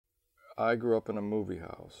I grew up in a movie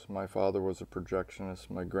house. My father was a projectionist.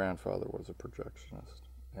 My grandfather was a projectionist.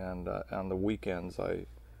 And on the weekends, I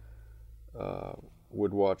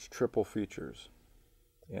would watch triple features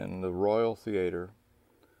in the Royal Theater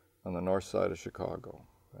on the north side of Chicago.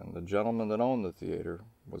 And the gentleman that owned the theater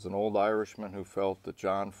was an old Irishman who felt that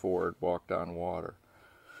John Ford walked on water.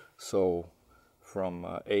 So from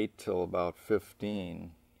 8 till about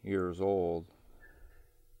 15 years old,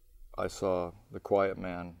 I saw The Quiet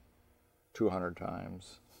Man 200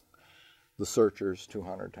 times, The Searchers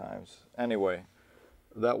 200 times. Anyway,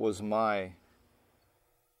 that was my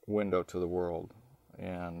window to the world.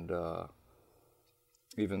 And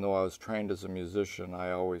even though I was trained as a musician,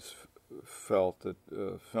 I always felt that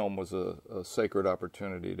film was a sacred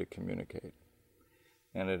opportunity to communicate.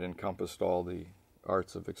 And it encompassed all the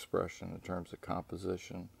arts of expression in terms of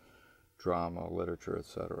composition, drama, literature,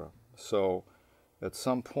 etc. So at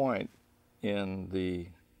some point in the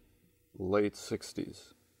late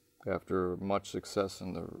 60s, after much success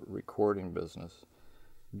in the recording business,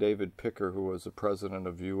 David Picker, who was the president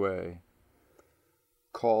of UA,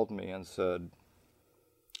 called me and said,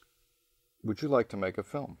 "Would you like to make a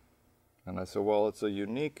film?" And I said, "Well, it's a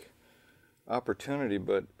unique opportunity,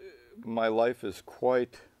 but my life is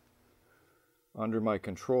quite under my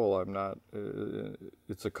control. I'm not,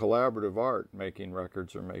 it's a collaborative art, making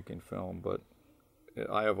records or making film, but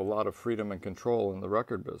I have a lot of freedom and control in the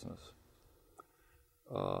record business.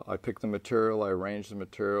 I pick the material, I arrange the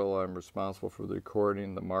material, I'm responsible for the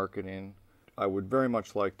recording, the marketing. I would very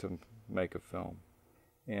much like to make a film."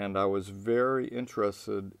 And I was very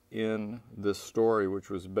interested in this story, which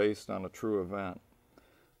was based on a true event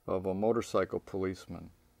of a motorcycle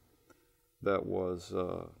policeman that was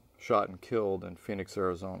shot and killed in Phoenix,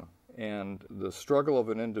 Arizona. And the struggle of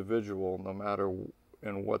an individual, no matter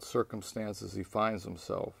in what circumstances he finds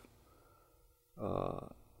himself,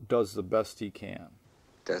 does the best he can.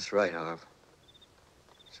 That's right, Harv.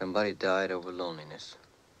 Somebody died over loneliness.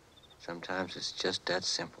 Sometimes it's just that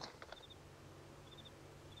simple.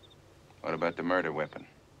 What about the murder weapon?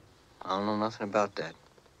 I don't know nothing about that.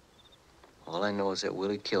 All I know is that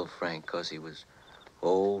Willie killed Frank because he was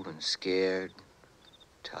old and scared,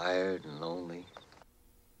 tired and lonely.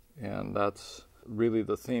 And that's really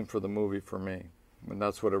the theme for the movie for me. And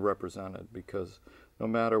that's what it represented, because no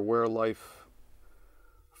matter where life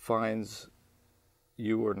finds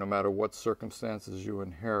you or no matter what circumstances you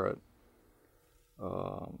inherit,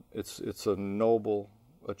 it's a noble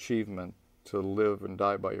achievement to live and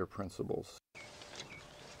die by your principles.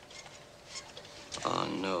 Oh,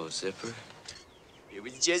 no, Zipper. It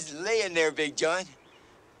was just laying there, Big John.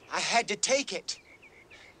 I had to take it.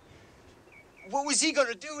 What was he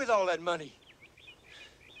gonna do with all that money?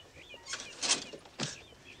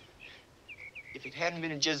 If it hadn't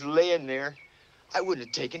been just laying there, I wouldn't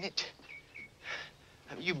have taken it.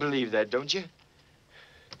 You believe that, don't you?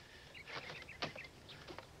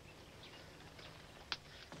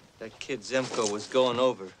 That kid Zemko was going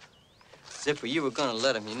over. Zipper, you were gonna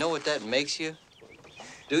let him. You know what that makes you?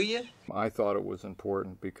 Do you? I thought it was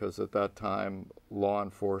important because at that time, law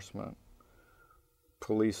enforcement,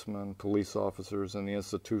 policemen, police officers, and the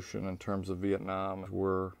institution in terms of Vietnam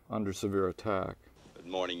were under severe attack. Good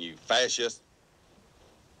morning, you fascists.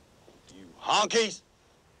 You honkies.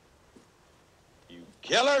 You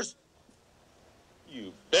killers.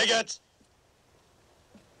 You bigots.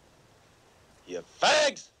 You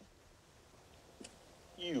fags.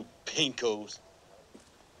 You pinkos.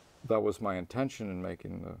 That was my intention in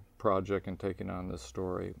making the project and taking on this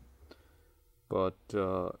story. But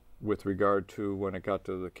with regard to when it got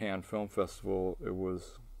to the Cannes Film Festival, it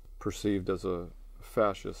was perceived as a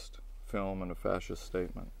fascist film and a fascist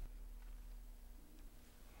statement.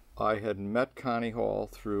 I had met Connie Hall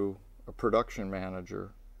through a production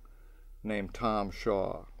manager named Tom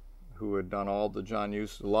Shaw, who had done all the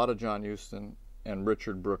a lot of John Huston and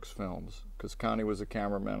Richard Brooks films, because Connie was a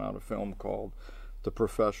cameraman on a film called The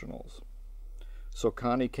Professionals. So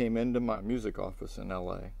Connie came into my music office in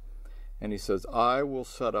LA, and he says, "I will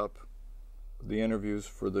set up the interviews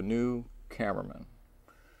for the new cameraman.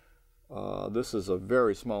 This is a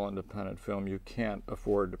very small independent film. You can't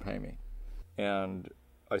afford to pay me." And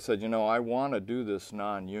I said, I want to do this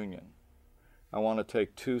non-union. I want to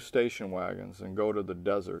take 2 station wagons and go to the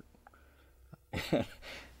desert.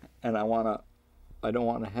 And I don't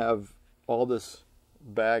want to have all this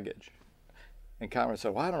baggage. And Cameron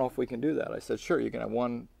said, "Well, I don't know if we can do that." I said, "Sure, you can have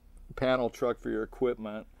 1 panel truck for your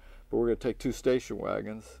equipment, but we're going to take 2 station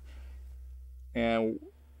wagons, and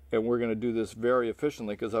we're going to do this very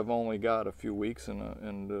efficiently because I've only got a few weeks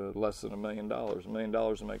and less than $1 million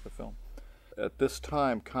to make the film." At this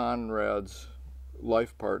time, Conrad's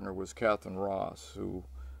life partner was Catherine Ross, who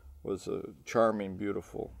was a charming,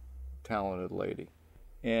 beautiful, talented lady.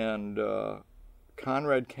 And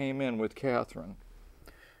Conrad came in with Catherine,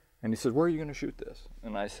 and he said, "Where are you going to shoot this?"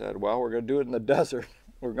 And I said, "Well, we're going to do it in the desert.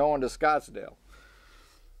 We're going to Scottsdale."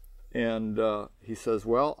 And he says,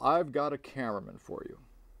 "Well, I've got a cameraman for you,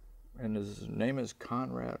 and his name is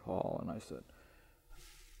Conrad Hall." And I said,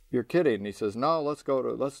 "You're kidding." And he says, "No, let's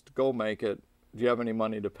go make it. Do you have any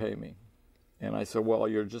money to pay me?" And I said, "Well,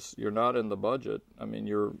 you're not in the budget. I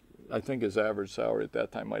mean, I think his average salary at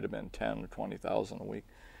that time might have been $10,000 or $20,000 a week."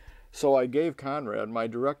 So I gave Conrad my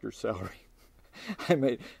director's salary. I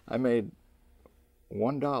made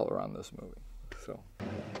 $1 on this movie. So.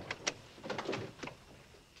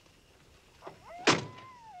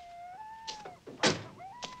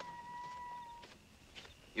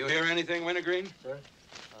 You hear anything, Wintergreen?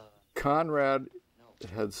 Conrad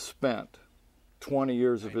had spent 20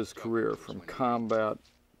 years of his career, from combat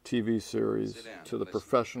TV series to the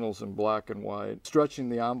professionals in black and white, stretching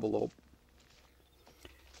the envelope.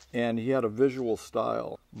 And he had a visual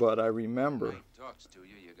style. But I remember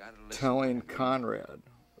telling Conrad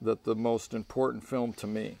that the most important film to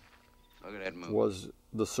me was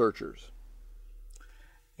The Searchers.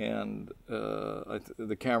 And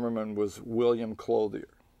the cameraman was William Clothier.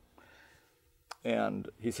 And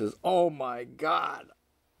he says, "Oh my God,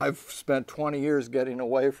 I've spent 20 years getting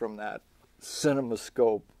away from that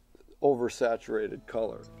CinemaScope oversaturated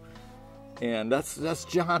color. And that's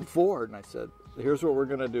John Ford." And I said, "Here's what we're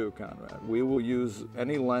going to do, Conrad. We will use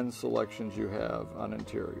any lens selections you have on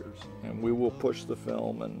interiors, and we will push the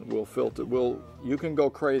film, and we'll filter. You can go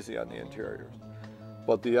crazy on the interiors,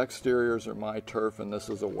 but the exteriors are my turf, and this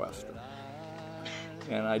is a Western."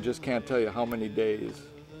 And I just can't tell you how many days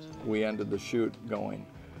we ended the shoot going,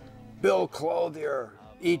 "Bill Clothier,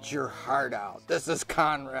 eat your heart out. This is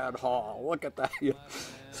Conrad Hall. Look at that."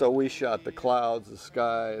 So we shot the clouds, the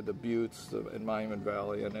sky, the buttes in Monument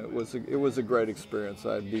Valley, and it was a great experience.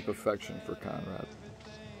 I had deep affection for Conrad.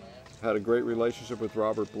 Had a great relationship with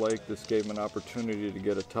Robert Blake. This gave him an opportunity to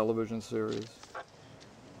get a television series.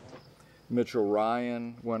 Mitchell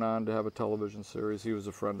Ryan went on to have a television series. He was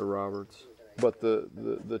a friend of Robert's. But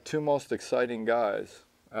the two most exciting guys,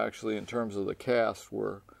 actually, in terms of the cast,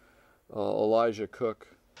 were Elijah Cook.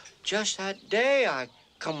 Just that day I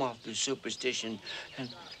come off the superstition,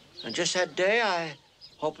 and just that day I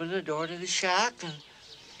opened the door to the shack, and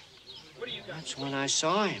that's when I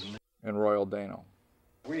saw him. And Royal Dano.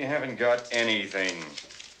 We haven't got anything.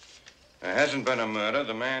 There hasn't been a murder.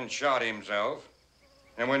 The man shot himself.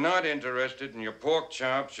 And we're not interested in your pork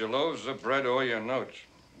chops, your loaves of bread, or your notes.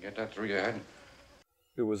 Get that through your head.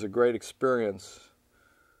 It was a great experience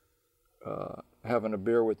having a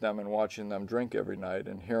beer with them and watching them drink every night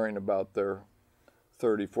and hearing about their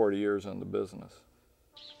 30, 40 years in the business.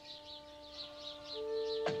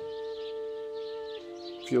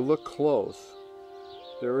 If you look close,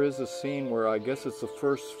 there is a scene where I guess it's the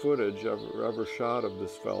first footage ever shot of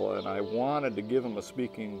this fella, and I wanted to give him a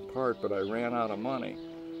speaking part, but I ran out of money.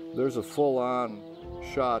 There's a full-on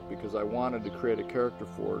shot because I wanted to create a character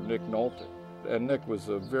for Nick Nolte. And Nick was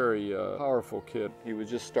a very powerful kid. He was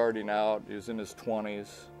just starting out. He was in his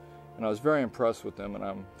 20s, and I was very impressed with him. And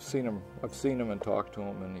I've seen him and talked to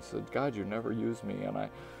him, and he said, "God, you never used me." And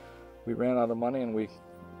we ran out of money, and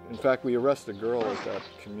in fact, we arrested a girl at that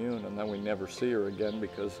commune, and then we never see her again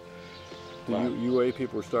because the UA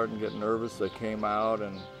people were starting to get nervous. They came out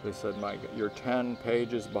and they said, "Mike, you're 10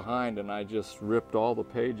 pages behind," and I just ripped all the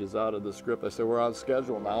pages out of the script. I said, "We're on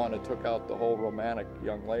schedule now," and it took out the whole romantic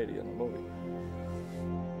young lady in the movie.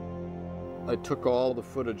 I took all the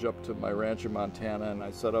footage up to my ranch in Montana, and I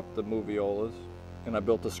set up the moviolas, and I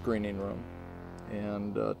built a screening room,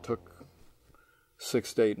 and took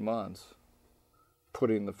 6 to 8 months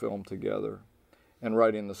putting the film together and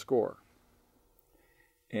writing the score.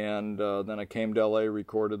 And then I came to LA,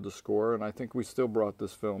 recorded the score, and I think we still brought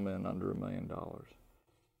this film in under $1 million.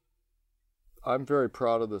 I'm very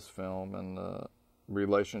proud of this film and the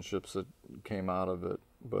relationships that came out of it,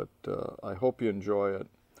 but I hope you enjoy it.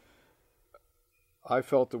 I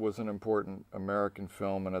felt it was an important American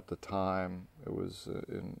film, and at the time it was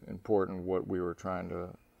important what we were trying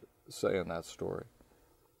to say in that story.